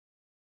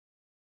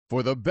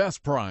For the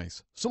best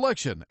price,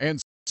 selection, and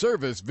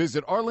service,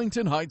 visit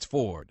Arlington Heights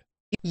Ford.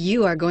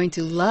 You are going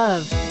to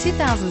love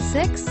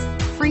 2006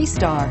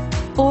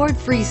 Freestar. Ford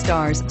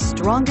Freestar's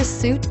strongest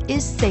suit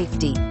is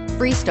safety.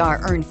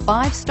 Freestar earned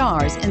 5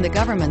 stars in the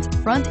government's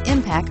front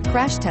impact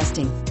crash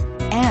testing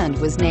and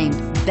was named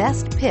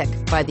Best Pick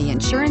by the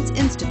Insurance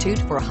Institute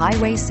for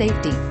Highway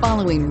Safety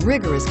following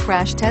rigorous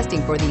crash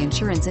testing for the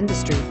insurance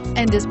industry,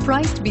 and is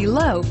priced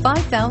below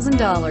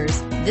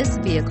 $5,000. This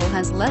vehicle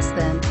has less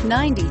than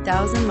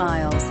 90,000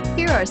 miles.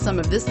 Here are some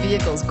of this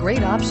vehicle's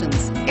great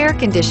options: air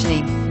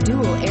conditioning,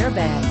 dual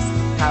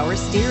airbags, power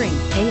steering,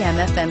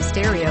 AM/FM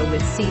stereo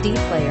with CD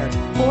player,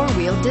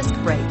 4-wheel disc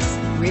brakes,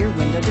 rear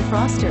window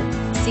defroster,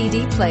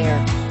 CD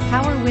player,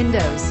 power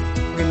windows,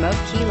 remote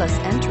keyless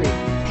entry,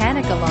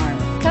 panic alarm.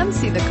 Come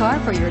see the car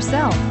for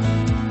yourself.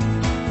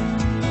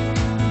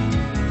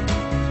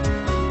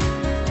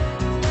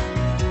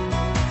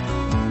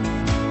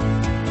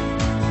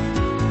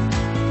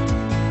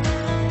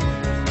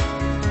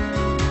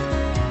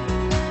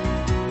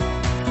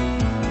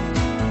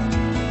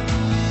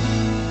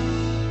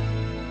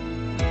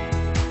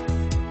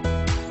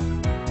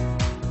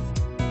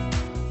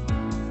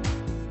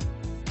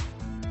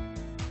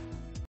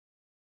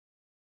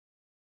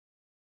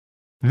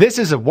 This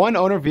is a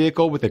one-owner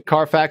vehicle with a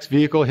Carfax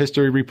Vehicle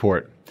History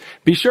Report.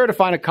 Be sure to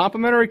find a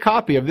complimentary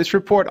copy of this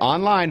report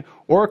online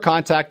or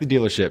contact the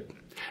dealership.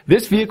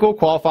 This vehicle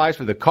qualifies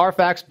for the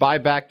Carfax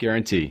Buyback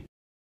Guarantee.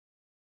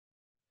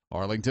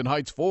 Arlington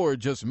Heights Ford,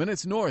 just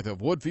minutes north of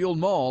Woodfield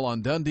Mall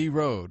on Dundee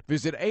Road.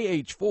 Visit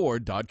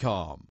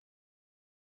ahford.com.